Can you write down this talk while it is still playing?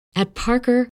At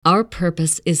Parker, our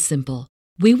purpose is simple.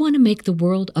 We want to make the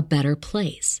world a better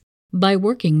place by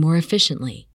working more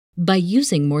efficiently, by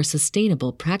using more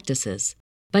sustainable practices,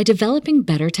 by developing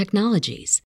better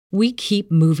technologies. We keep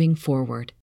moving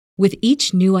forward. With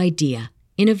each new idea,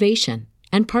 innovation,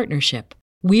 and partnership,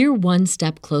 we're one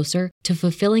step closer to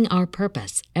fulfilling our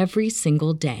purpose every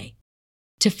single day.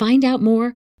 To find out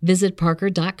more, visit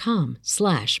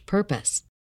parker.com/purpose.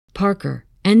 Parker,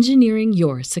 engineering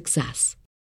your success.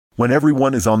 When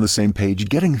everyone is on the same page,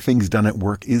 getting things done at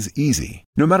work is easy.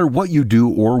 No matter what you do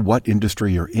or what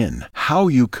industry you're in, how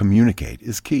you communicate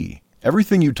is key.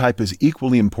 Everything you type is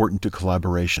equally important to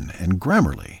collaboration, and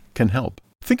Grammarly can help.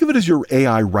 Think of it as your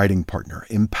AI writing partner,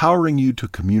 empowering you to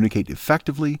communicate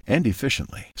effectively and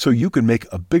efficiently so you can make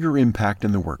a bigger impact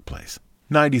in the workplace.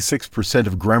 96%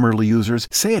 of Grammarly users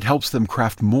say it helps them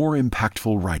craft more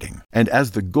impactful writing. And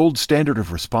as the gold standard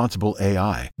of responsible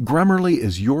AI, Grammarly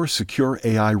is your secure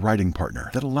AI writing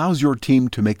partner that allows your team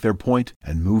to make their point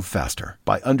and move faster.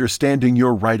 By understanding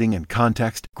your writing and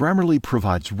context, Grammarly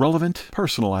provides relevant,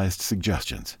 personalized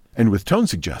suggestions. And with tone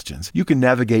suggestions, you can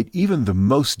navigate even the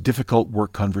most difficult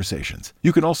work conversations.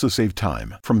 You can also save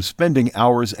time, from spending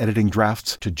hours editing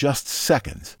drafts to just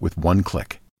seconds with one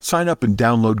click. Sign up and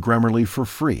download Grammarly for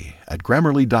free at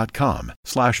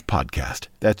Grammarly.com/podcast.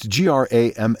 That's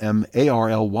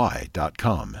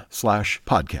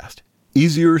GRAMMARLY.com/podcast.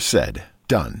 Easier said,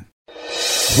 done.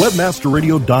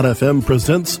 Webmasterradio.fm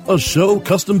presents a show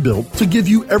custom built to give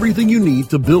you everything you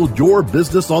need to build your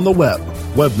business on the web.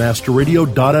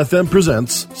 Webmasterradio.fm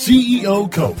presents CEO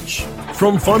Coach.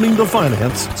 From funding to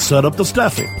finance, set up to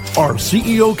staffing, our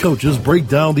CEO coaches break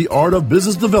down the art of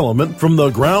business development from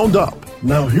the ground up.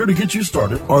 Now, here to get you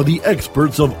started are the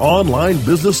experts of online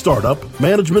business startup,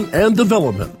 management, and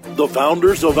development, the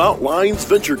founders of Outlines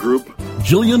Venture Group,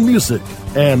 Jillian Music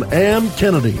and Ann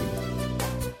Kennedy.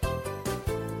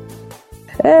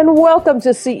 And welcome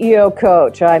to CEO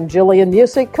Coach. I'm Jillian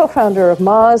Music, co-founder of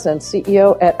Moz and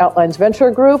CEO at Outlines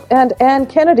Venture Group. And Ann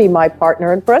Kennedy, my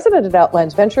partner and president at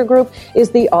Outlines Venture Group,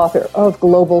 is the author of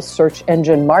Global Search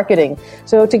Engine Marketing.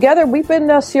 So together, we've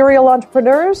been serial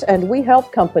entrepreneurs, and we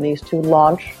help companies to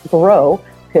launch, grow,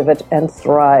 pivot, and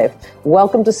thrive.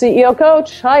 Welcome to CEO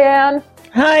Coach. Hi, Ann.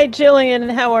 Hi, Jillian.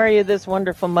 How are you this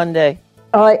wonderful Monday?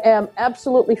 I am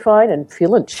absolutely fine and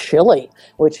feeling chilly,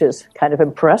 which is kind of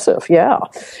impressive. Yeah.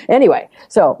 Anyway,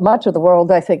 so much of the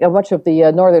world, I think, much of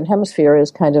the Northern Hemisphere is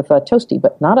kind of toasty,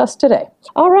 but not us today.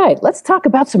 All right, let's talk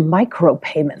about some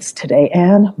micropayments today,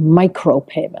 Ann.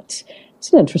 Micropayments.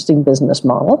 It's an interesting business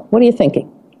model. What are you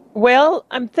thinking? Well,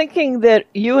 I'm thinking that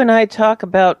you and I talk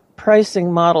about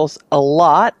pricing models a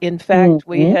lot. In fact,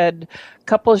 we had a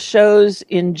couple of shows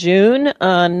in June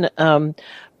on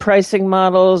pricing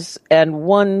models, and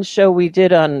one show we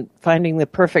did on finding the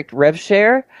perfect rev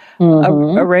share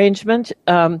arrangement.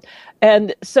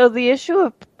 And so the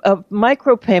issue of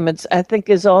micropayments, I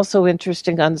think, is also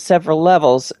interesting on several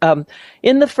levels.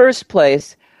 In the first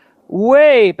place,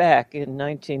 way back in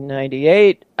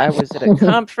 1998, I was at a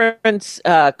conference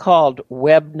called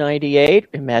Web 98.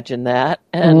 Imagine that.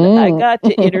 And I got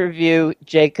to interview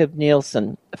Jacob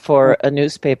Nielsen for a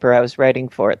newspaper I was writing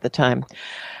for at the time.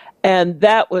 And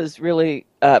that was really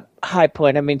a high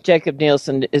point. I mean, Jacob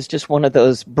Nielsen is just one of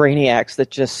those brainiacs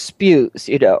that just spews,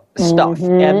 stuff.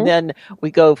 And then we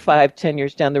go 5-10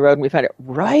 years down the road and we find it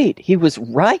right. He was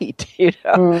right,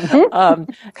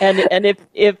 And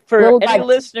if for Little any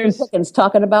listeners,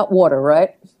 talking about water,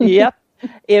 right? Yep.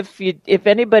 If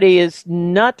anybody is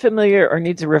not familiar or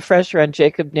needs a refresher on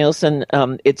Jacob Nielsen,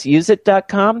 it's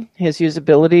useit.com, his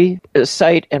usability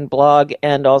site and blog,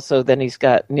 and also then he's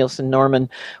got Nielsen Norman,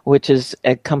 which is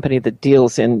a company that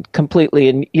deals completely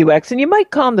in UX, and you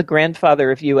might call him the grandfather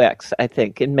of UX, I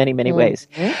think, in many, many ways.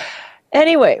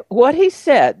 Anyway, what he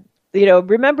said,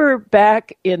 remember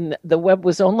back in the web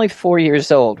was only 4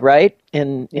 years old, right?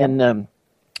 In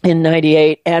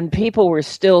 98, and people were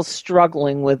still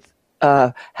struggling with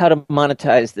how to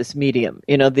monetize this medium.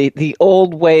 The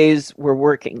old ways were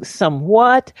working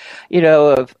somewhat,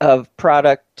 of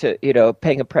product to,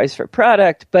 paying a price for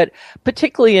product, but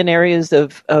particularly in areas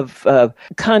of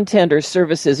content or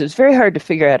services, it's very hard to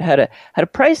figure out how to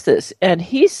price this. And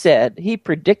he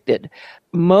predicted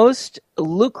most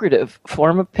lucrative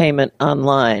form of payment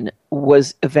online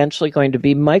was eventually going to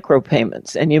be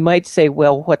micropayments. And you might say,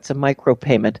 well, what's a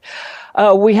micropayment?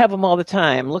 We have them all the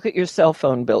time. Look at your cell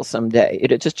phone bill someday.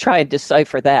 Just try and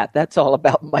decipher that. That's all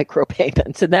about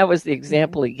micropayments. And that was the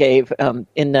example he gave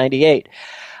in 98.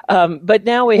 But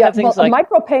now we have things like... A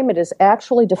micropayment is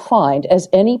actually defined as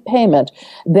any payment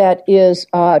that is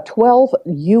 $12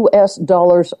 US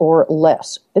or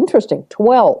less. Interesting,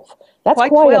 12. That's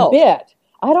quite a bit.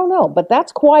 I don't know, but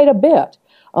that's quite a bit.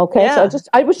 Okay, yeah. So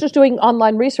I was just doing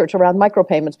online research around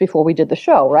micropayments before we did the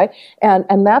show, right?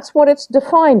 And that's what it's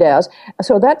defined as.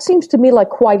 So that seems to me like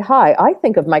quite high. I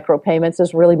think of micropayments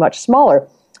as really much smaller.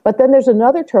 But then there's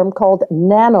another term called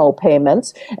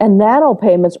nanopayments, and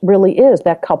nanopayments really is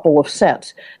that couple of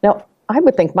cents. Now, I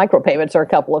would think micropayments are a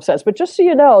couple of cents, but just so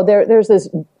you know, there's this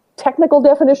technical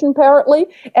definition apparently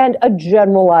and a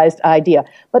generalized idea.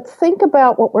 But think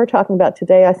about what we're talking about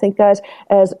today, I think, guys,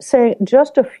 as saying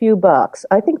just a few bucks.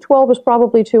 I think 12 is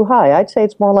probably too high. I'd say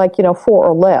it's more like, 4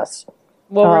 or less.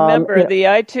 Well, remember, the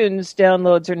iTunes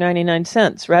downloads are 99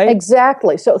 cents, right?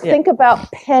 Exactly. So think about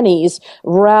pennies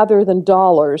rather than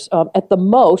dollars. At the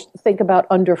most, think about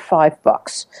under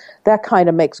 $5. That kind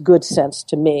of makes good sense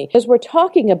to me. As we're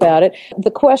talking about it,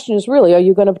 the question is really, are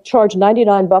you going to charge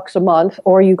 $99 a month,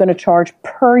 or are you going to charge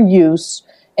per use,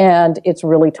 and it's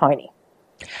really tiny?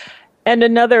 And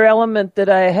another element that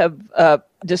I have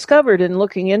discovered in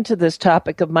looking into this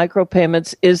topic of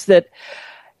micropayments is that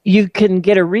you can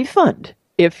get a refund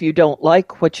if you don't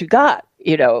like what you got.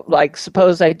 Like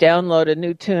suppose I download a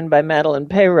new tune by Madeline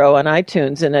Peyroux on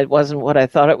iTunes and it wasn't what I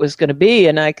thought it was going to be,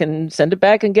 and I can send it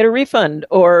back and get a refund,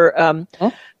 or a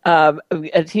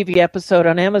TV episode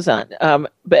on Amazon,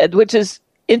 which is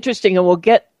interesting, and we'll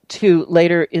get to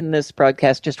later in this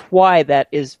broadcast just why that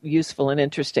is useful and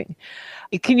interesting.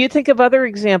 Can you think of other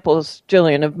examples,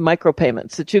 Jillian, of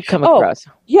micropayments that you've come across?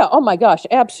 Yeah, oh my gosh,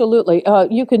 absolutely.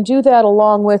 You can do that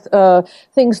along with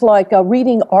things like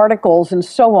reading articles and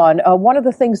so on. One of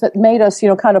the things that made us,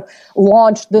 kind of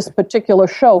launch this particular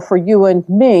show for you and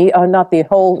me, not the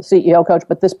whole CEO Coach,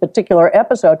 but this particular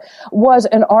episode, was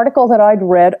an article that I'd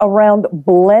read around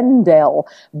Blendle,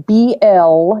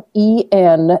 Blendle.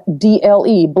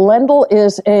 Blendle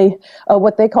is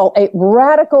what they call a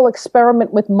radical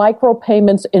experiment with micropayments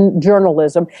in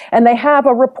journalism, and they have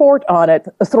a report on it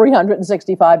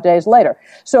 365 days later.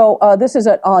 So this is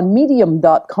on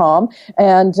medium.com,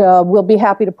 and we'll be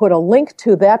happy to put a link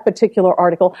to that particular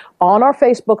article on our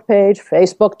Facebook page,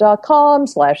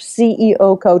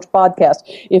 facebook.com/CEO Coach Podcast.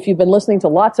 If you've been listening to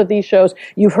lots of these shows,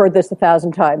 you've heard this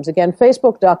 1,000 times. Again,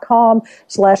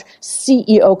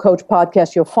 facebook.com/CEO Coach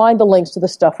Podcast. You'll find the links to the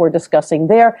stuff we're discussing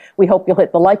there. We hope you'll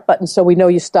hit the like button so we know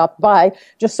you stopped by,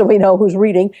 just so we know who's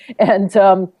reading. And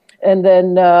then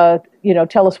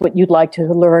tell us what you'd like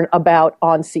to learn about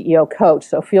on CEO Coach.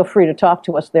 So feel free to talk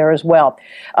to us there as well.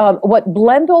 What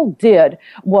Blendle did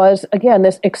was, again,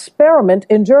 this experiment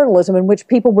in journalism in which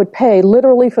people would pay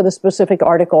literally for the specific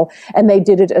article, and they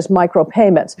did it as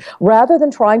micropayments. Rather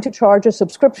than trying to charge a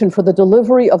subscription for the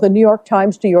delivery of the New York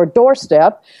Times to your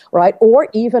doorstep, right, or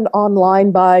even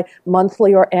online by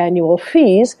monthly or annual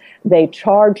fees, they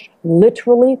charged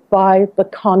literally by the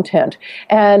content.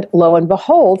 And lo and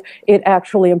behold, it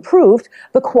actually improved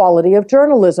the quality of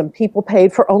journalism. People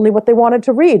paid for only what they wanted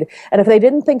to read. And if they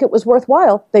didn't think it was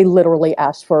worthwhile, they literally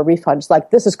asked for a refund. It's like,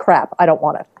 this is crap. I don't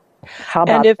want it. How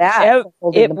about that?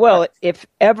 If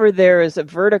ever there is a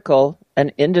vertical, an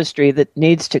industry that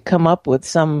needs to come up with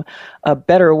a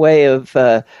better way of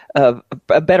a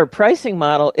better pricing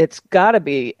model, it's got to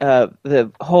be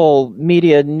the whole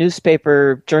media,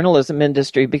 newspaper, journalism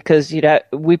industry, because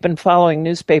we've been following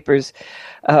newspapers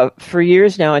for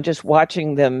years now and just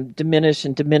watching them diminish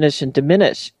and diminish and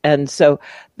diminish. And so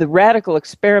the radical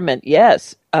experiment,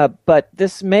 yes, but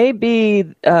this may be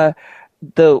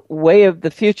the way of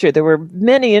the future. There were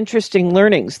many interesting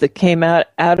learnings that came out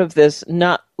of this.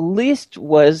 Not least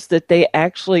was that they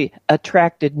actually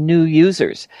attracted new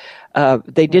users.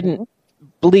 They didn't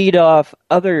bleed off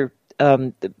other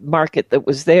the market that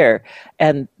was there.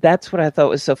 And that's what I thought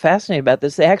was so fascinating about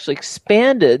this. They actually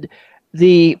expanded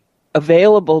the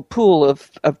available pool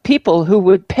of people who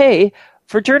would pay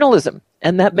for journalism.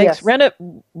 And that makes revenues.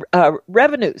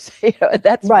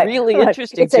 That's really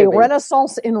interesting. It's a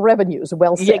renaissance in revenues.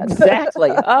 Well said.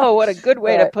 Exactly. Oh, what a good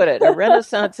way to put it. A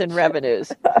renaissance in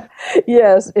revenues.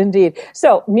 Yes, indeed.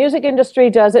 So music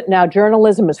industry does it. Now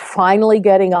journalism is finally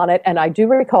getting on it. And I do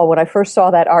recall when I first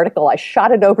saw that article, I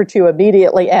shot it over to you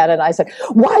immediately, Ann, and I said,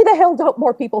 why the hell don't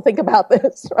more people think about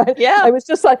this? Right? Yeah. I was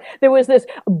just like, there was this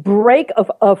break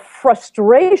of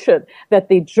frustration that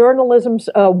the journalism's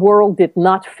world did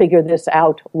not figure this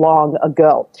out long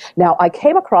ago. Now, I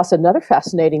came across another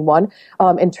fascinating one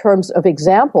in terms of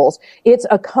examples. It's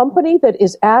a company that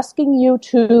is asking you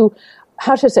to,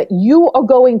 you are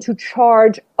going to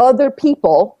charge other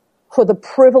people for the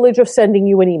privilege of sending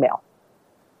you an email.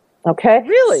 Okay?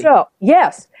 Really? So,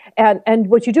 yes. And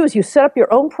what you do is you set up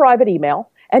your own private email,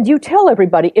 and you tell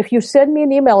everybody, if you send me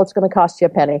an email, it's going to cost you a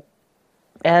penny.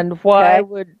 And why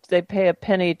would they pay a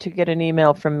penny to get an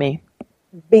email from me?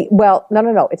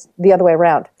 No. It's the other way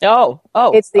around.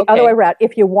 It's the other way around.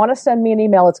 If you want to send me an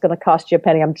email, it's going to cost you a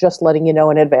penny. I'm just letting you know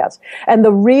in advance. And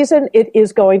the reason it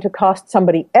is going to cost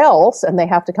somebody else, and they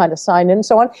have to kind of sign in and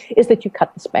so on, is that you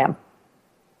cut the spam.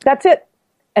 That's it.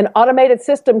 An automated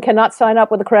system cannot sign up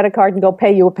with a credit card and go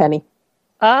pay you a penny.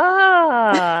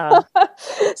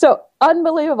 So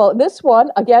unbelievable. This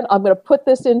one, again, I'm going to put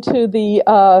this into the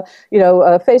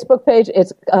Facebook page.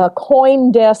 It's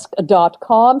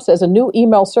Coindesk.com. Says a new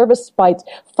email service fights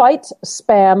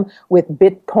spam with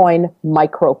Bitcoin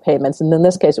micropayments. And in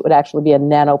this case, it would actually be a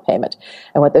nano payment.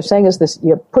 And what they're saying is this: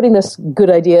 you're putting this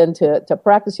good idea into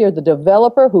practice here. The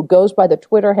developer, who goes by the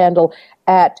Twitter handle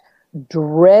at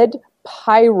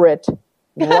DreadPirate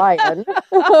Ryan,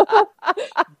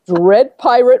 Dread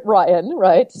Pirate Ryan,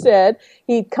 right, said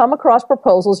he'd come across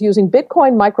proposals using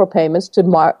Bitcoin micropayments to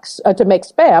make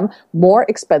spam more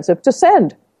expensive to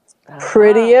send.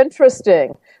 Pretty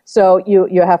interesting. So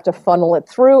you have to funnel it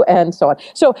through and so on.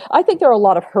 So I think there are a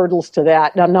lot of hurdles to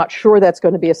that, and I'm not sure that's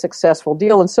going to be a successful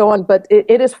deal and so on, but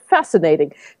it is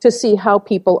fascinating to see how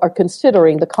people are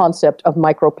considering the concept of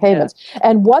micropayments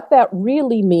and what that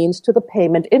really means to the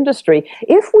payment industry.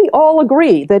 If we all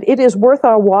agree that it is worth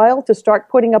our while to start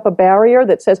putting up a barrier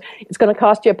that says it's going to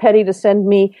cost you a penny to send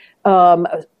me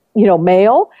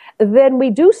mail, then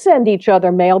we do send each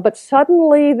other mail, but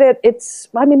suddenly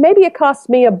maybe it costs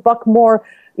me $1 more,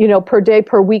 per day,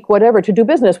 per week, whatever, to do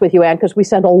business with you, Ann, because we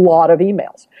send a lot of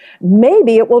emails.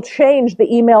 Maybe it will change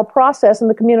the email process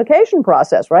and the communication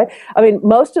process, right? I mean,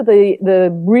 most of the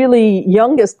really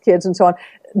youngest kids and so on,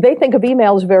 they think of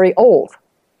email as very old.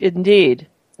 Indeed.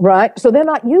 Right? So they're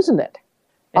not using it.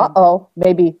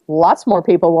 Maybe lots more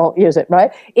people won't use it,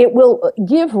 right? It will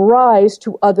give rise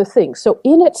to other things. So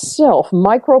in itself,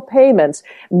 micropayments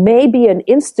may be an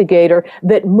instigator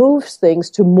that moves things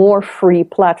to more free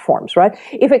platforms, right?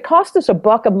 If it cost us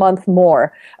 $1 a month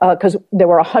more, because there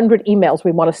were 100 emails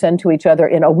we want to send to each other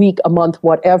in a week, a month,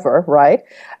 whatever, right?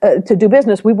 To do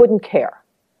business, we wouldn't care.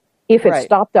 If it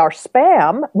stopped our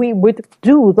spam, we would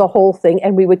do the whole thing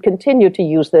and we would continue to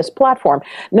use this platform.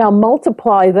 Now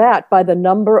multiply that by the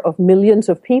number of millions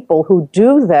of people who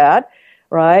do that,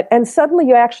 right? And suddenly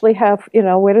you actually have,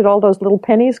 where did all those little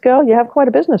pennies go? You have quite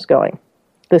a business going.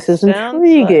 This is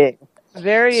intriguing.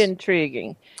 Very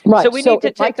intriguing. Right. So we need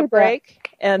to take a break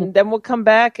and then we'll come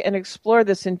back and explore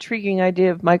this intriguing idea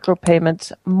of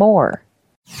micropayments more.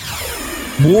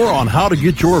 More on how to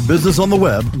get your business on the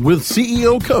web with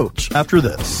CEO Coach after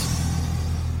this.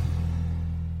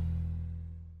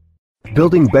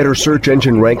 Building better search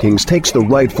engine rankings takes the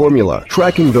right formula.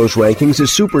 Tracking those rankings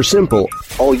is super simple.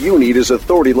 All you need is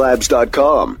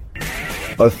authoritylabs.com.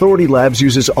 Authority Labs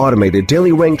uses automated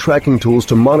daily rank tracking tools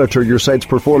to monitor your site's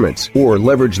performance or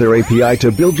leverage their API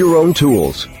to build your own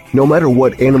tools. No matter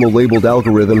what animal-labeled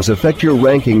algorithms affect your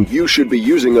ranking, you should be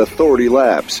using Authority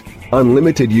Labs.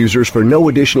 Unlimited users for no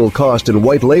additional cost and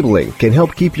white labeling can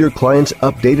help keep your clients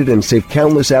updated and save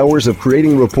countless hours of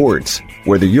creating reports.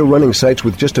 Whether you're running sites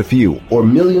with just a few or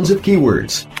millions of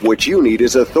keywords, what you need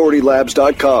is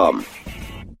authoritylabs.com.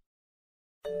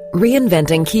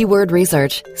 Reinventing keyword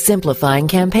research, simplifying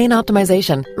campaign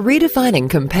optimization, redefining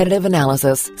competitive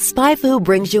analysis. SpyFu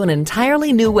brings you an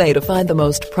entirely new way to find the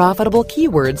most profitable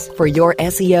keywords for your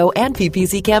SEO and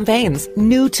PPC campaigns.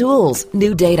 New tools,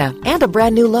 new data, and a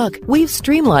brand new look. We've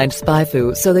streamlined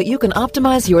SpyFu so that you can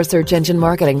optimize your search engine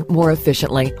marketing more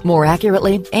efficiently, more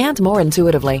accurately, and more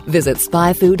intuitively. Visit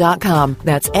SpyFu.com.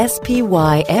 That's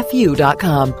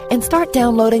SPYFU.com and start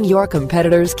downloading your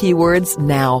competitors' keywords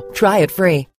now. Try it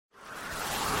free.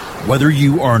 Whether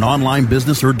you are an online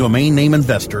business or domain name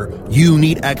investor, you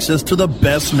need access to the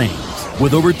best names.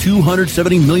 With over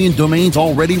 270 million domains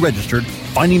already registered,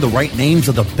 finding the right names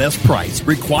at the best price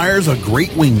requires a great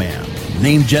wingman.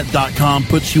 Namejet.com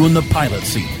puts you in the pilot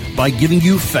seat by giving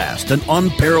you fast and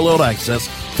unparalleled access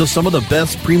to some of the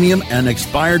best premium and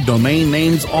expired domain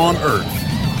names on earth.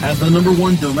 As the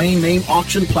 #1 domain name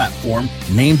auction platform,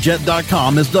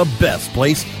 Namejet.com is the best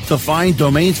place to find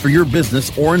domains for your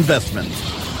business or investment.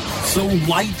 So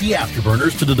light the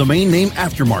afterburners to the domain name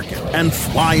aftermarket and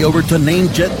fly over to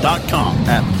Namejet.com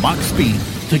at Mach speed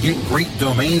to get great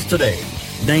domains today.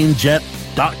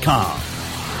 Namejet.com.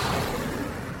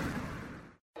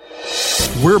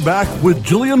 We're back with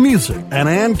Jillian Music and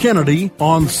Ann Kennedy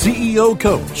on CEO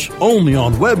Coach, only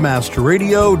on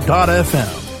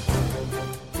WebmasterRadio.fm.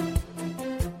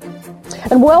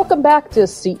 And welcome back to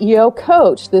CEO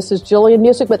Coach. This is Jillian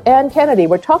Music with Ann Kennedy.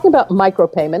 We're talking about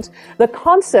micropayments, the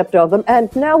concept of them,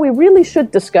 and now we really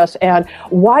should discuss, Ann,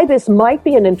 why this might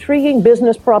be an intriguing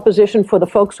business proposition for the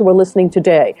folks who are listening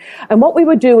today. And what we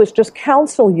would do is just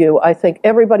counsel you, I think,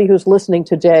 everybody who's listening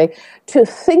today, to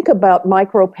think about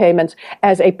micropayments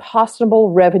as a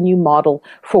possible revenue model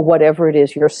for whatever it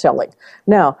is you're selling.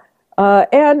 Now,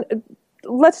 Ann,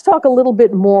 let's talk a little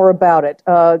bit more about it.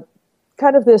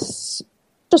 Kind of this,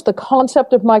 just the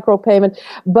concept of micropayment,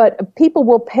 but people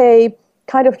will pay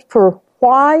kind of for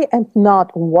why and not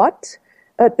what.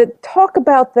 Talk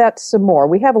about that some more.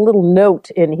 We have a little note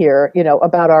in here,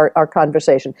 about our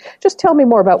conversation. Just tell me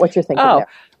more about what you're thinking there.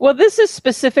 Well, this is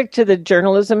specific to the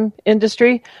journalism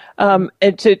industry, and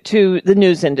to the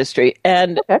news industry.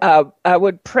 And okay. I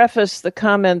would preface the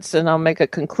comments, and I'll make a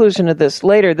conclusion of this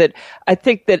later, that I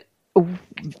think that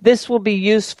this will be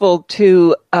useful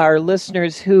to our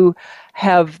listeners who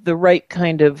have the right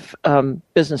kind of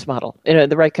business model,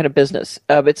 the right kind of business.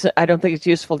 I don't think it's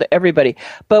useful to everybody.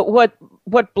 But what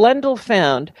Blendl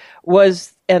found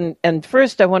was, and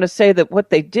first I want to say that what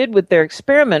they did with their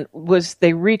experiment was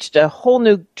they reached a whole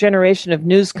new generation of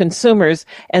news consumers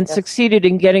and succeeded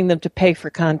in getting them to pay for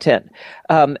content.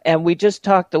 And we just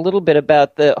talked a little bit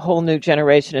about the whole new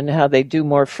generation and how they do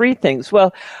more free things.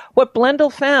 Well, what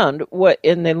Blendl found,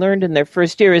 and they learned in their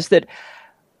first year, is that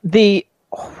the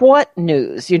what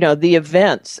news, the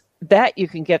events, that you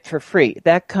can get for free.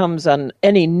 That comes on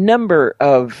any number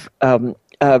of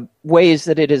ways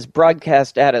that it is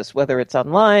broadcast at us, whether it's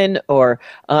online or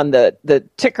on the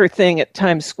ticker thing at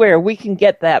Times Square. We can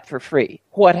get that for free.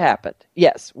 What happened?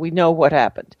 Yes, we know what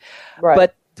happened. Right.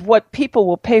 But what people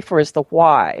will pay for is the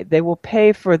why. They will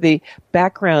pay for the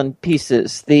background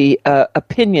pieces, the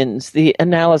opinions, the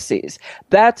analyses.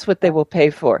 That's what they will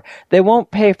pay for. They won't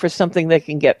pay for something they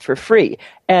can get for free.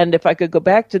 And if I could go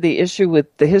back to the issue with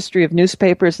the history of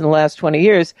newspapers in the last 20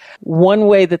 years, one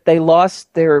way that they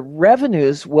lost their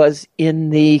revenues was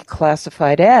in the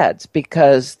classified ads,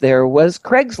 because there was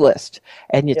Craigslist.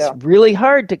 And it's really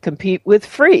hard to compete with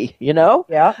free,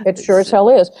 Yeah, it sure as hell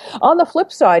is. On the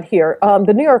flip side here,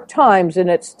 the New York Times, in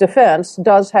its defense,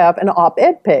 does have an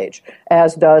op-ed page,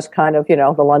 as does kind of,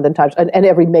 the London Times and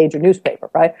every major newspaper,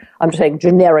 right? I'm just saying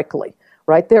generically.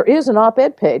 Right? There is an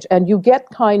op-ed page, and you get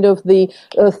kind of the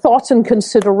thoughts and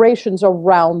considerations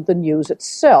around the news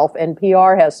itself.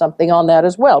 NPR has something on that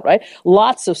as well, right?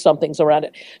 Lots of somethings around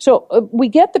it. So we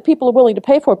get that people are willing to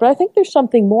pay for it, but I think there's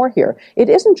something more here. It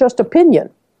isn't just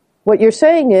opinion. What you're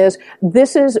saying is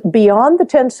this is beyond the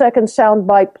 10-second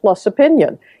soundbite plus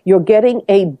opinion. You're getting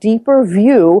a deeper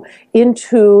view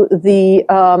into the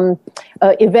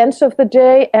events of the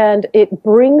day, and it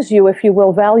brings you, if you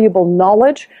will, valuable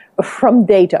knowledge from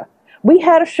data. We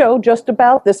had a show just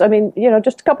about this. I mean,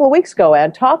 just a couple of weeks ago,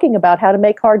 Ann, talking about how to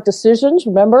make hard decisions.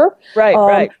 Remember?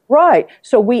 Right. Right.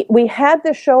 So we had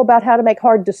this show about how to make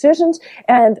hard decisions,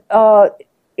 and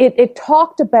it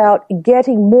talked about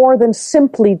getting more than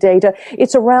simply data.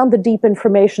 It's around the deep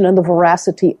information and the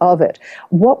veracity of it.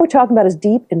 What we're talking about is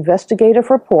deep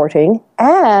investigative reporting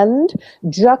and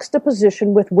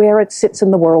juxtaposition with where it sits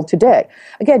in the world today.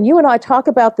 Again, you and I talk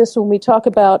about this when we talk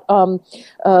about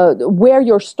where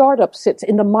your startup sits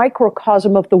in the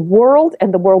microcosm of the world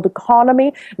and the world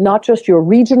economy, not just your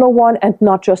regional one and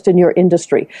not just in your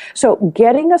industry. So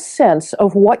getting a sense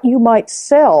of what you might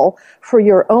sell for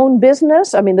your own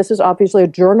business. I mean, this is obviously a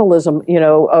journalism,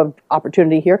 of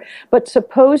opportunity here. But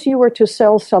suppose you were to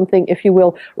sell something, if you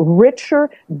will, richer,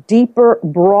 deeper,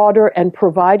 broader, and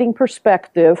providing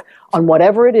perspective on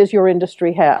whatever it is your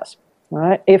industry has. All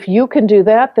right? If you can do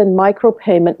that, then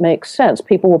micropayment makes sense.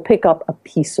 People will pick up a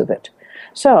piece of it.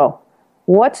 So,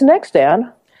 what's next,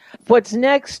 Ann? What's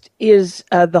next is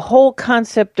the whole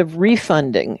concept of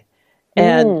refunding.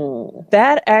 And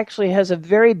that actually has a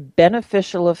very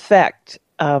beneficial effect,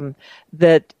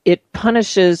 that it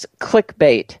punishes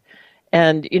clickbait.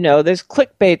 And, there's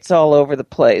clickbaits all over the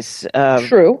place.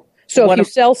 True. So if you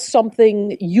sell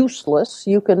something useless,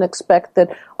 you can expect that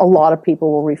a lot of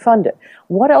people will refund it.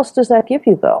 What else does that give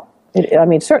you, though?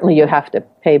 Certainly you have to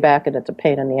pay back, and it's a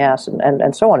pain in the ass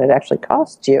and so on. It actually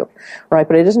costs you, right?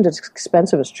 But it isn't as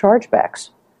expensive as chargebacks.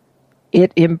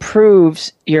 It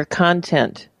improves your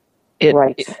content.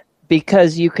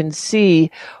 Because you can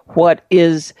see what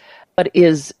is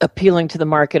appealing to the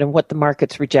market and what the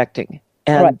market's rejecting.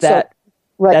 And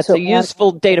that's a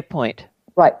useful data point.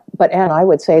 Right. But Ann, I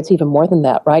would say it's even more than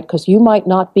that, right? Because you might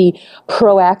not be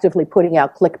proactively putting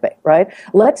out clickbait, right?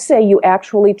 Let's say you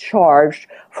actually charged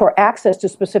for access to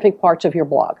specific parts of your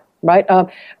blog. right?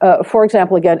 For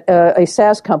example, again, a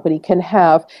SaaS company can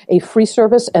have a free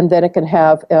service and then it can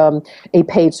have a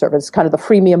paid service, kind of the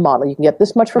freemium model. You can get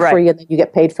this much for free and then you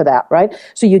get paid for that, right?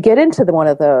 So you get into one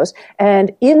of those,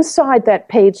 and inside that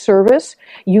paid service,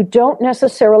 you don't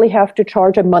necessarily have to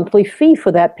charge a monthly fee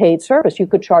for that paid service. You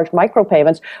could charge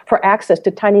micropayments for access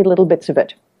to tiny little bits of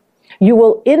it. You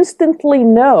will instantly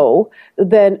know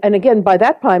then, and again, by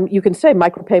that time, you can say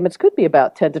micropayments could be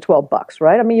about $10 to $12,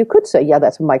 right? I mean, you could say, yeah,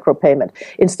 that's a micropayment.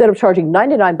 Instead of charging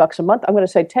 $99 a month, I'm going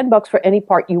to say $10 for any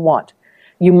part you want.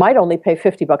 You might only pay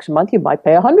 $50 a month. You might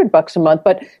pay $100 a month,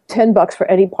 but $10 for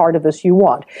any part of this you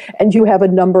want. And you have a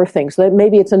number of things.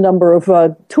 Maybe it's a number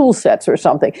of tool sets or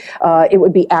something. It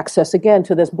would be access, again,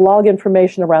 to this blog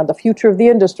information around the future of the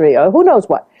industry. Who knows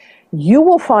what? You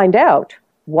will find out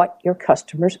what your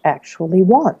customers actually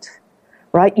want,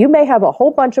 right? You may have a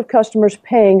whole bunch of customers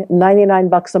paying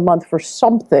 $99 a month for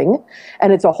something,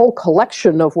 and it's a whole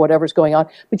collection of whatever's going on,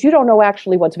 but you don't know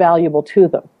actually what's valuable to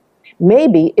them.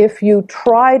 Maybe if you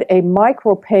tried a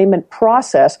micropayment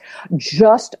process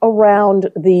just around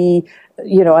the,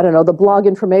 the blog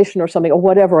information or something, or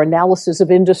whatever, analysis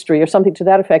of industry or something to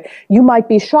that effect, you might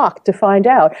be shocked to find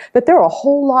out that there are a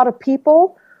whole lot of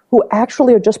people who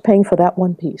actually are just paying for that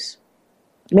one piece.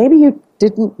 Maybe you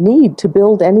didn't need to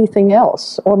build anything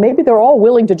else. Or maybe they're all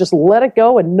willing to just let it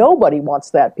go and nobody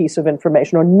wants that piece of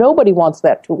information or nobody wants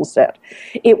that tool set.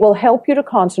 It will help you to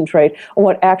concentrate on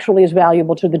what actually is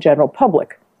valuable to the general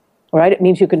public. All right? It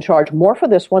means you can charge more for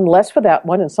this one, less for that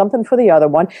one, and something for the other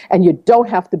one, and you don't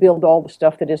have to build all the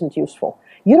stuff that isn't useful.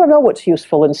 You don't know what's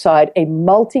useful inside a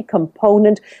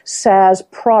multi-component SaaS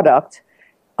product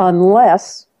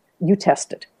unless you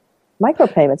test it.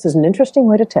 Micropayments is an interesting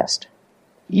way to test.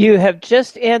 You have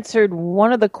just answered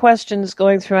one of the questions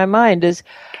going through my mind is,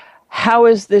 how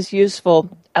is this useful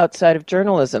outside of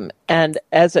journalism? And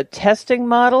as a testing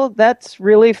model, that's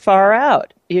really far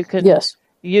out. You can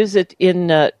use it in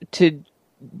to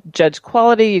judge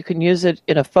quality. You can use it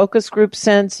in a focus group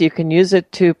sense. You can use it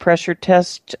to pressure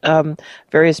test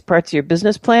various parts of your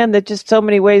business plan. There's just so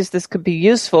many ways this could be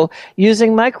useful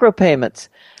using micropayments.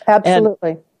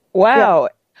 Absolutely. Wow. Yeah.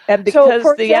 And because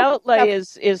the outlay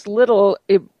is little,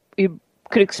 you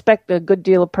could expect a good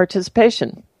deal of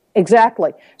participation.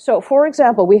 Exactly. So, for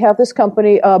example, we have this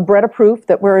company, Bread Approved,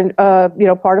 that we're in,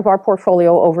 part of our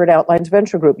portfolio over at Outlines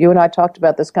Venture Group. You and I talked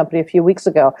about this company a few weeks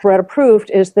ago. Bread Approved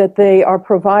is that they are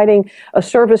providing a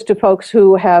service to folks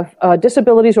who have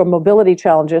disabilities or mobility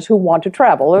challenges who want to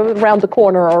travel around the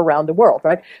corner or around the world,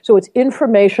 right? So it's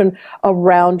information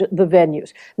around the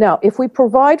venues. Now, if we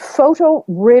provide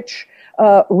photo-rich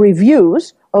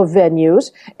reviews of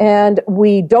venues, and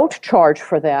we don't charge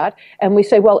for that, and we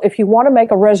say, well, if you want to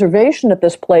make a reservation at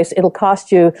this place, it'll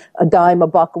cost you a dime, a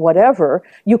buck, whatever.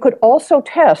 You could also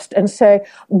test and say,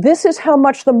 this is how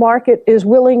much the market is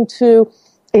willing to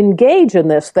engage in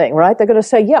this thing, right? They're going to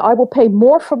say, yeah, I will pay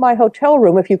more for my hotel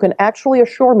room if you can actually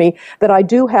assure me that I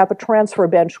do have a transfer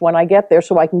bench when I get there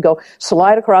so I can go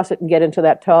slide across it and get into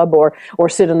that tub or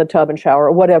sit in the tub and shower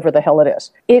or whatever the hell it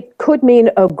is. It could mean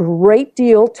a great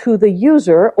deal to the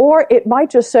user, or it might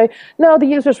just say, no, the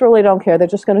users really don't care. They're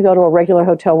just going to go to a regular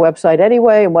hotel website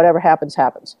anyway, and whatever happens,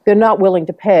 happens. They're not willing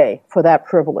to pay for that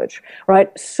privilege,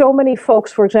 right? So many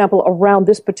folks, for example, around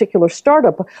this particular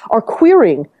startup are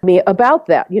querying me about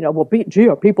that.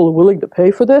 Are people willing to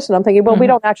pay for this? And I'm thinking, well, we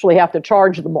don't actually have to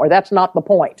charge them more. That's not the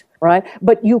point, right?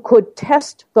 But you could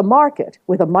test the market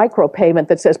with a micropayment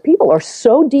that says people are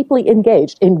so deeply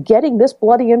engaged in getting this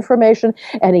bloody information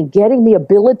and in getting the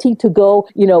ability to go,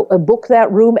 book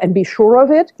that room and be sure of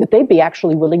it, that they'd be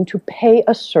actually willing to pay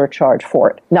a surcharge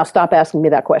for it. Now, stop asking me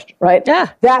that question, right? Yeah.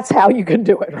 That's how you can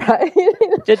do it, right?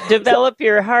 Develop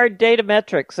your hard data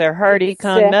metrics, or hard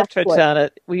econ metrics on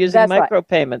it using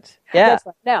micropayments. Yeah. That's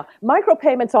right. Now,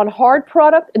 micropayments on hard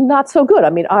product, not so good. I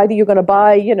mean, either you're going to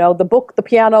buy, the book, the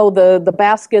piano, the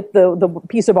basket, the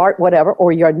piece of art, whatever,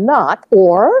 or you're not.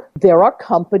 Or there are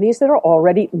companies that are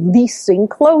already leasing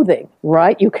clothing,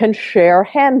 right? You can share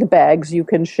handbags. You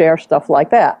can share stuff like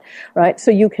that, right? So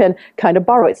you can kind of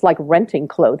borrow. It's like renting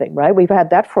clothing, right? We've had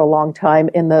that for a long time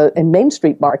in Main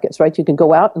Street markets, right? You can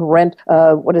go out and rent,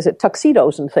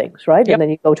 tuxedos and things, right? Yep. And then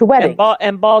you go to weddings.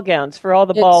 And ball gowns for all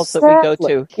the balls that we go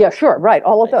to. Yeah, sure, right.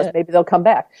 All of those. Maybe they'll come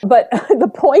back. But the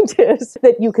point is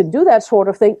that you can do that sort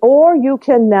of thing, or you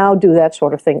can now do that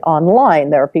sort of thing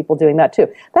online. There are people doing that too.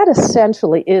 That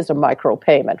essentially is a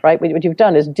micropayment, right? What you've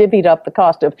done is divvied up the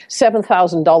cost of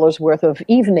 $7,000 worth of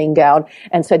evening gown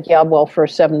and said, yeah, well, for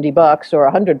 $70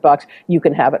 or $100, you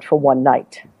can have it for one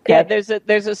night. Okay. Yeah,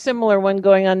 there's a similar one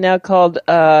going on now called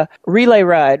Relay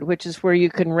Ride, which is where you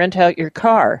can rent out your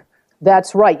car.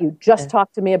 That's right. You just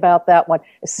talked to me about that one.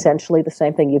 Essentially the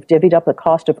same thing. You've divvied up the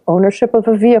cost of ownership of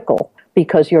a vehicle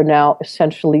because you're now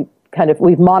essentially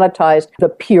we've monetized the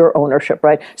peer ownership,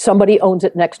 right? Somebody owns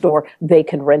it next door, they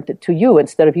can rent it to you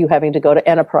instead of you having to go to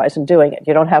enterprise and doing it.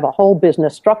 You don't have a whole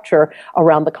business structure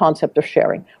around the concept of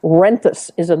sharing. Rentus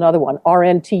is another one,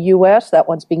 RNTUS, that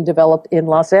one's being developed in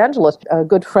Los Angeles. A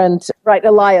good friend, right,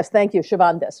 Elias, thank you,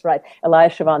 Shivandes, right,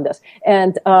 Elias Shivandes.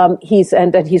 And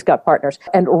he's got partners.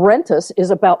 And Rentus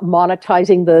is about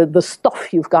monetizing the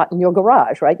stuff you've got in your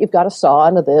garage, right? You've got a saw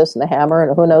and a this and a hammer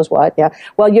and who knows what, yeah.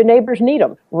 Well, your neighbors need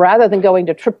them. Rather than going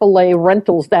to AAA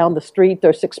rentals down the street,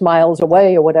 they're 6 miles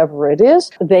away or whatever it is,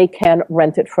 they can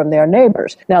rent it from their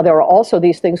neighbors. Now, there are also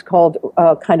these things called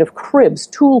kind of cribs,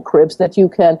 tool cribs that you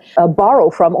can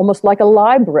borrow from, almost like a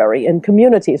library in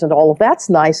communities, and all of that's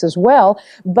nice as well,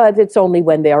 but it's only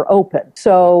when they're open.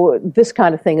 So this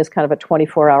kind of thing is kind of a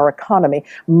 24-hour economy.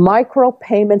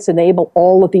 Micropayments enable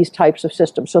all of these types of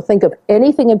systems. So think of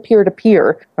anything in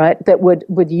peer-to-peer, right, that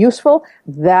would useful.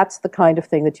 That's the kind of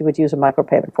thing that you would use a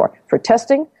micropayment for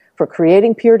testing, for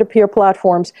creating peer-to-peer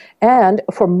platforms, and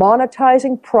for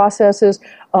monetizing processes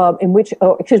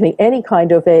any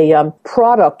kind of a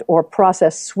product or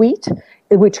process suite,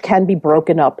 which can be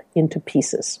broken up into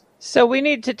pieces. So we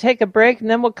need to take a break, and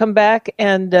then we'll come back.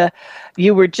 And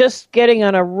you were just getting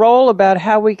on a roll about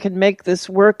how we can make this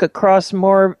work across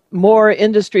more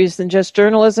industries than just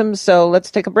journalism. So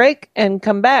let's take a break and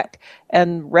come back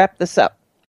and wrap this up.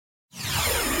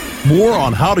 More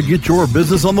on how to get your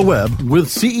business on the web with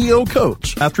CEO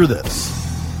Coach after this.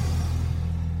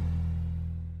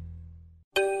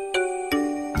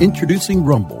 Introducing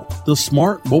Rumble, the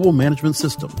smart mobile management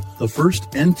system, the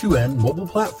first end-to-end mobile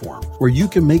platform where you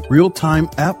can make real-time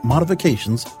app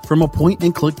modifications from a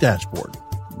point-and-click dashboard.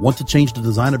 Want to change the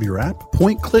design of your app?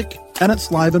 Point-click, and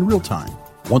it's live in real time.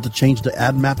 Want to change the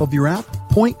ad map of your app?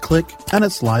 Point-click, and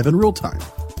it's live in real time.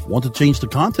 Want to change the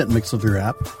content mix of your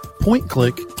app?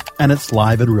 Point-click, and it's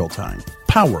live in real time.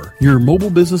 Power your mobile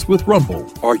business with Rumble.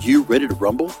 Are you ready to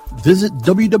rumble? Visit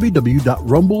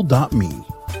www.rumble.me.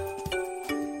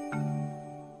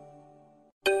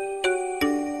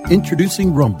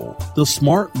 Introducing Rumble, the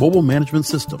smart mobile management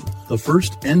system, the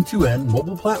first end-to-end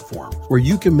mobile platform where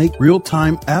you can make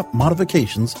real-time app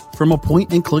modifications from a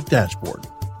point-and-click dashboard.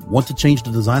 Want to change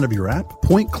the design of your app?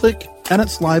 Point-click, and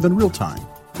it's live in real time.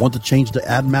 Want to change the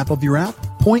ad map of your app?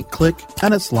 Point-click,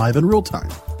 and it's live in real time.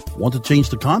 Want to change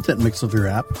the content mix of your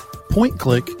app?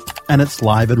 Point-click, and it's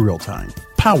live in real time.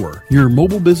 Power your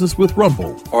mobile business with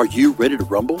Rumble. Are you ready to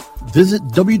rumble? Visit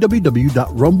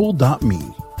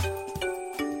www.rumble.me.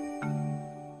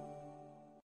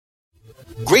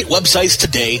 Great websites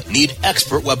today need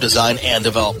expert web design and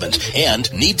development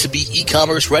and need to be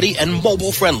e-commerce ready and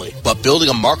mobile friendly. But building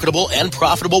a marketable and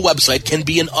profitable website can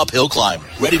be an uphill climb.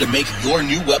 Ready to make your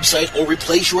new website or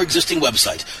replace your existing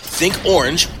website? Think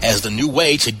Orange as the new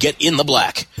way to get in the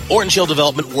black. Orange Hill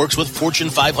Development works with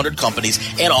Fortune 500 companies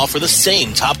and offer the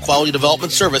same top quality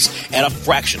development service at a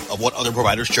fraction of what other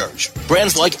providers charge.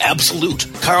 Brands like Absolute,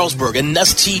 Carlsberg, and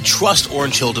Nestea trust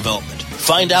Orange Hill Development.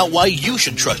 Find out why you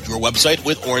should trust your website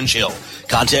with Orange Hill.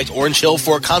 Contact Orange Hill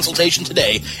for a consultation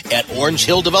today at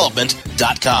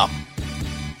orangehilldevelopment.com.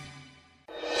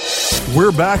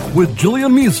 We're back with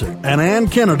Jillian Music and Ann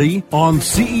Kennedy on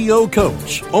CEO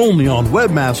Coach, only on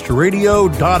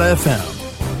webmasterradio.fm.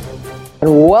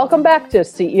 And welcome back to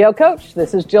CEO Coach.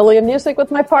 This is Jillian Music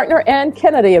with my partner, Ann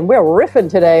Kennedy, and we're riffing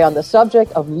today on the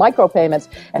subject of micropayments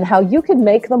and how you can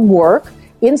make them work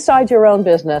inside your own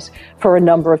business for a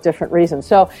number of different reasons.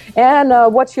 So, Ann,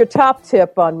 what's your top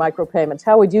tip on micropayments?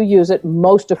 How would you use it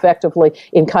most effectively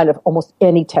in kind of almost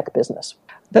any tech business?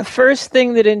 The first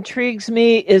thing that intrigues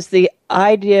me is the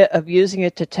idea of using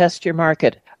it to test your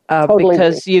market. Totally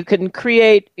because agree. You can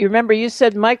create, you remember you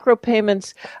said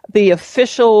micropayments, the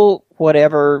official,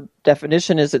 whatever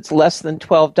definition is, it's less than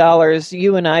 $12.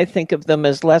 You and I think of them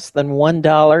as less than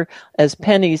 $1 as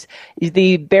pennies.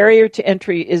 The barrier to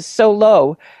entry is so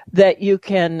low that you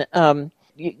can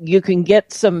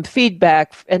get some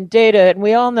feedback and data. And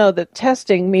we all know that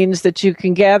testing means that you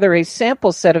can gather a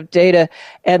sample set of data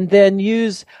and then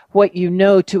use what you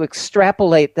know to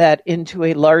extrapolate that into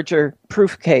a larger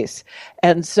proof case.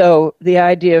 And so the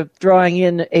idea of drawing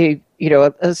in a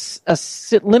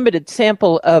limited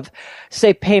sample of,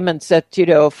 say, payments at,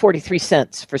 43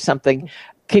 cents for something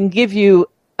can give you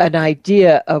an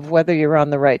idea of whether you're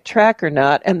on the right track or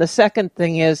not. And the second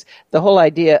thing is the whole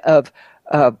idea of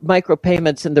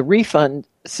micropayments and the refund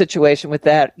situation with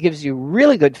that gives you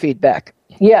really good feedback.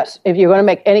 Yes, if you're going to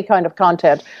make any kind of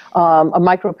content, a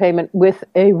micropayment with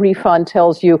a refund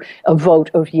tells you a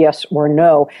vote of yes or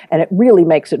no, and it really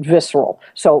makes it visceral.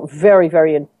 So very,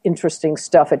 very interesting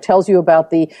stuff. It tells you about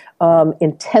the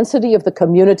intensity of the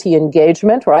community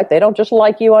engagement, right? They don't just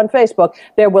like you on Facebook.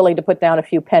 They're willing to put down a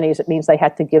few pennies. It means they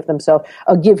had to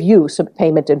give you some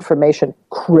payment information.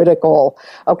 Critical.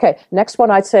 Okay, next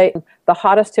one I'd say the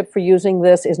hottest tip for using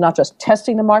this is not just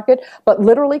testing the market, but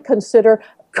literally consider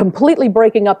completely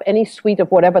breaking up any suite of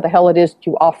whatever the hell it is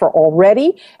you offer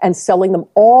already and selling them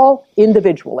all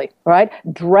individually, right?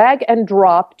 Drag and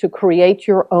drop to create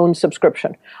your own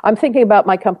subscription. I'm thinking about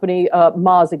my company,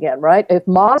 Moz again, right? If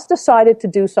Moz decided to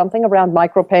do something around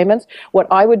micropayments, what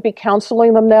I would be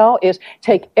counseling them now is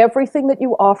take everything that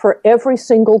you offer, every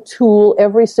single tool,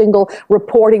 every single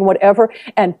reporting, whatever,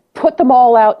 and put them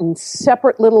all out in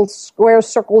separate little square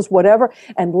circles, whatever,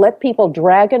 and let people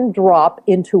drag and drop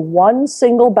into one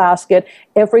single basket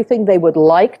everything they would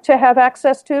like to have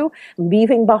access to,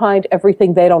 leaving behind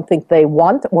everything they don't think they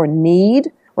want or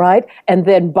need, right? And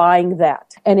then buying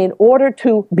that. And in order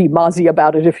to be mozzie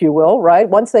about it, if you will, right?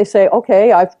 Once they say,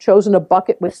 okay, I've chosen a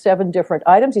bucket with 7 different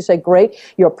items, you say, great,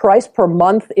 your price per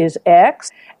month is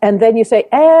X. And then you say,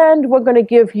 and we're going to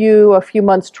give you a few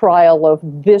months trial of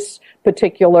this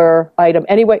particular item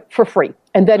anyway for free.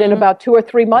 And then in about 2 or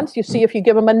 3 months, you see if you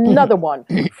give them another one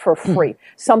for free,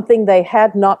 something they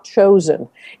had not chosen.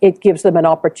 It gives them an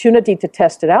opportunity to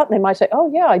test it out. And they might say, oh,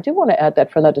 yeah, I do want to add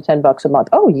that for another $10 a month.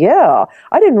 Oh, yeah,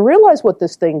 I didn't realize what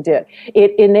this thing did.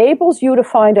 It enables you to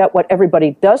find out what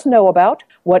everybody does know about,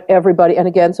 and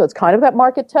again, so it's kind of that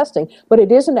market testing, but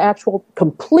it is an actual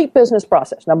complete business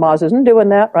process. Now, Moz isn't doing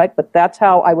that, right? But that's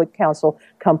how I would counsel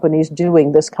companies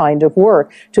doing this kind of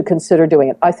work to consider doing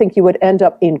it. I think you would end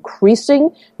up increasing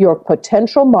your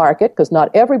potential market, because not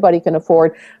everybody can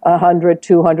afford $100,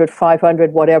 $200,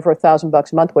 $500, whatever,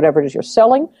 $1,000 a month, whatever it is you're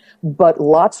selling, but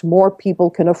lots more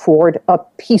people can afford a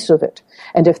piece of it.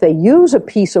 And if they use a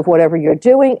piece of whatever you're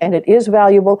doing and it is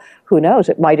valuable, who knows,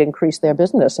 it might increase their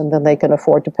business and then they can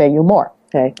afford to pay you more.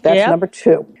 Okay, that's number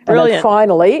 2. Brilliant. And then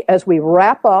finally, as we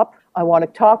wrap up, I want to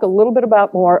talk a little bit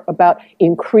more about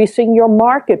increasing your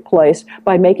marketplace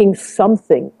by making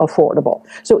something affordable.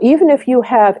 So even if you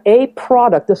have a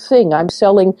product, a thing, I'm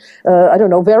selling,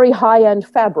 very high-end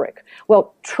fabric.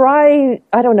 Well, try,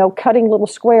 cutting little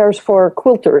squares for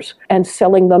quilters and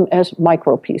selling them as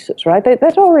micro pieces, right?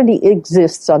 That already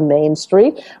exists on Main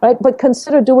Street, right? But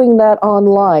consider doing that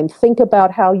online. Think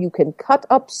about how you can cut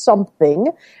up something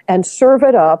and serve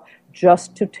it up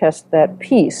just to test that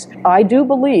piece. I do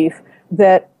believe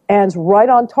that Anne's right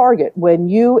on target. When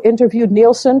you interviewed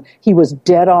Nielsen, he was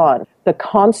dead on. The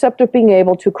concept of being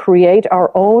able to create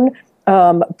our own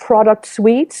product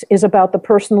suites is about the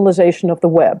personalization of the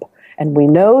web. And we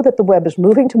know that the web is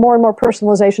moving to more and more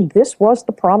personalization. This was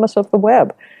the promise of the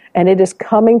web. And it is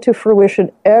coming to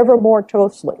fruition ever more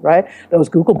closely, right? Those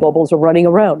Google bubbles are running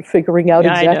around, figuring out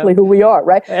exactly who we are,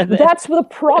 right? That's the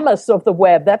promise of the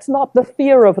web. That's not the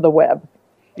fear of the web,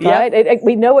 right?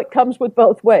 We know it comes with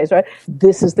both ways, right?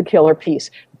 This is the killer piece.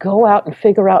 Go out and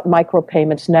figure out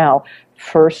micropayments now.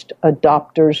 First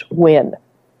adopters win.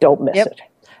 Don't miss it.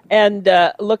 And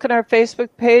look at our Facebook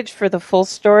page for the full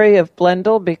story of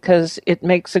Blendle, because it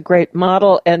makes a great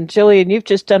model. And Jillian, you've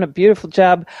just done a beautiful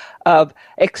job of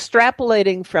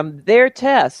extrapolating from their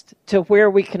test to where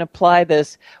we can apply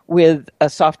this with a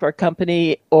software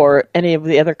company or any of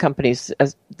the other companies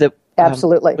that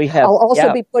absolutely. We have. I'll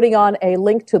also be putting on a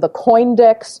link to the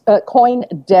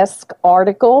CoinDesk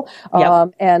article.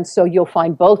 And so you'll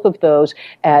find both of those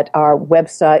at our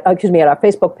website, at our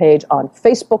Facebook page on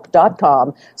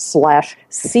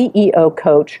facebook.com/CEO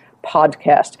Coach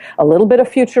podcast. A little bit of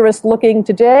futurist looking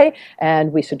today,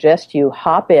 and we suggest you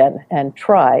hop in and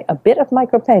try a bit of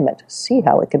micropayment. See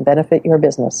how it can benefit your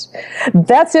business.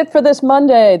 That's it for this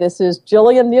Monday. This is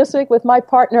Jillian Muessig with my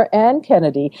partner Ann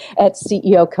Kennedy at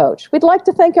CEO Coach. We'd like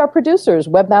to thank our producers,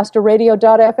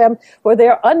 webmasterradio.fm, for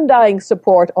their undying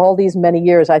support all these many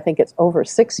years. I think it's over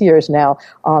 6 years now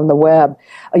on the web.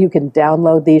 You can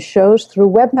download these shows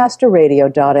through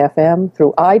webmasterradio.fm,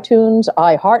 through iTunes,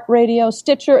 iHeartRadio,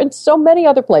 Stitcher, and so many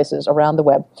other places around the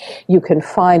web. You can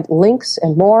find links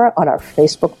and more on our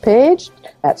Facebook page.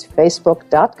 That's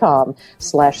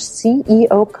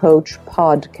facebook.com/CEO Coach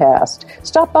podcast.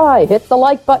 Stop by, hit the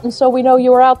like button so we know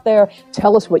you're out there.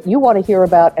 Tell us what you want to hear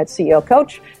about at CEO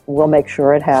Coach. We'll make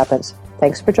sure it happens.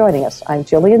 Thanks for joining us. I'm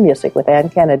Jillian Muessig with Ann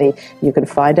Kennedy. You can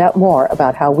find out more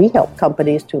about how we help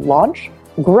companies to launch,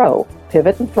 grow,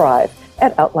 pivot, and thrive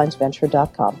at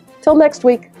outlinesventure.com. Till next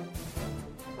week.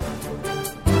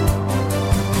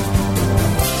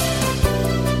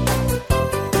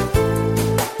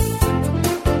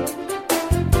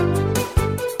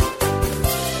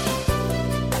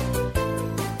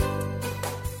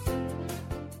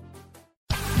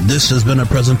 This has been a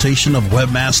presentation of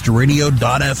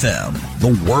WebmasterRadio.fm,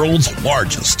 the world's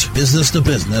largest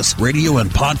business-to-business radio and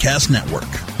podcast network.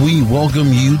 We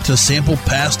welcome you to sample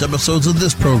past episodes of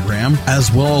this program,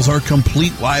 as well as our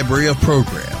complete library of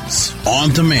programs,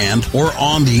 on demand or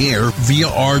on the air via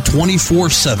our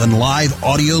 24/7 live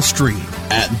audio stream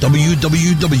at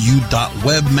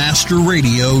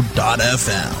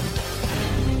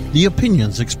www.webmasterradio.fm. The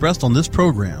opinions expressed on this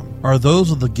program are those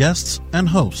of the guests and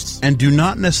hosts and do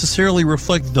not necessarily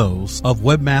reflect those of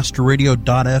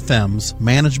WebmasterRadio.fm's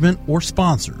management or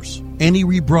sponsors. Any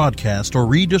rebroadcast or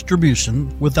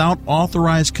redistribution without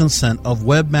authorized consent of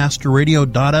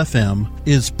WebmasterRadio.fm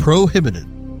is prohibited.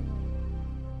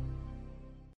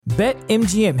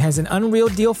 BetMGM has an unreal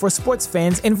deal for sports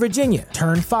fans in Virginia.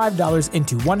 Turn $5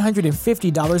 into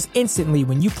 $150 instantly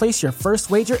when you place your first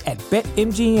wager at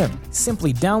BetMGM.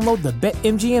 Simply download the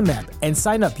BetMGM app and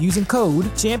sign up using code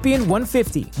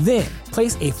Champion150. Then,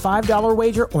 place a $5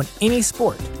 wager on any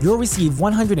sport. You'll receive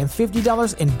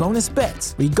 $150 in bonus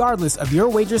bets, regardless of your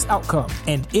wager's outcome.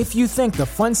 And if you think the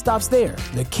fun stops there,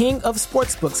 the King of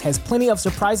Sportsbooks has plenty of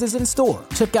surprises in store.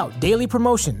 Check out daily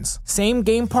promotions,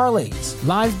 same-game parlays,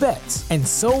 live bets, and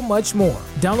so much more.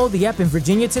 Download the app in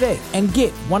Virginia today and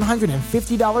get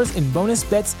 $150 in bonus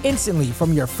bets instantly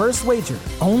from your first wager.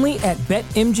 Only at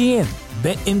BetMGM.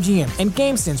 BetMGM and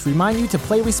GameSense remind you to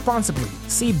play responsibly.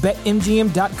 See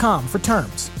BetMGM.com for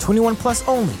terms. 21 plus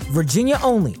only. Virginia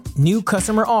only. New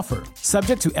customer offer.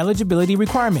 Subject to eligibility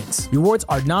requirements. Rewards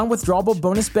are non-withdrawable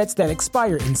bonus bets that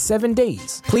expire in 7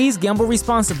 days. Please gamble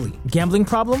responsibly. Gambling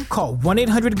problem? Call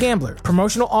 1-800-GAMBLER.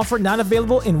 Promotional offer not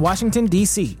available in Washington,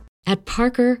 D.C. At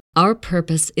Parker, our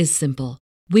purpose is simple.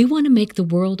 We want to make the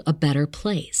world a better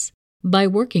place by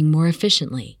working more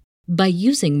efficiently, by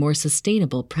using more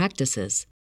sustainable practices,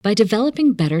 by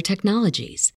developing better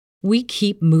technologies. We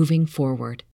keep moving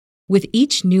forward. With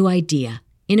each new idea,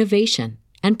 innovation,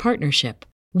 and partnership,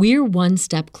 we're one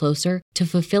step closer to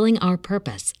fulfilling our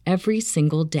purpose every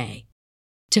single day.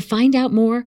 To find out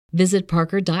more, visit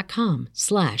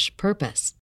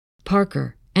parker.com/purpose.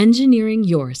 Parker, engineering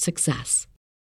your success.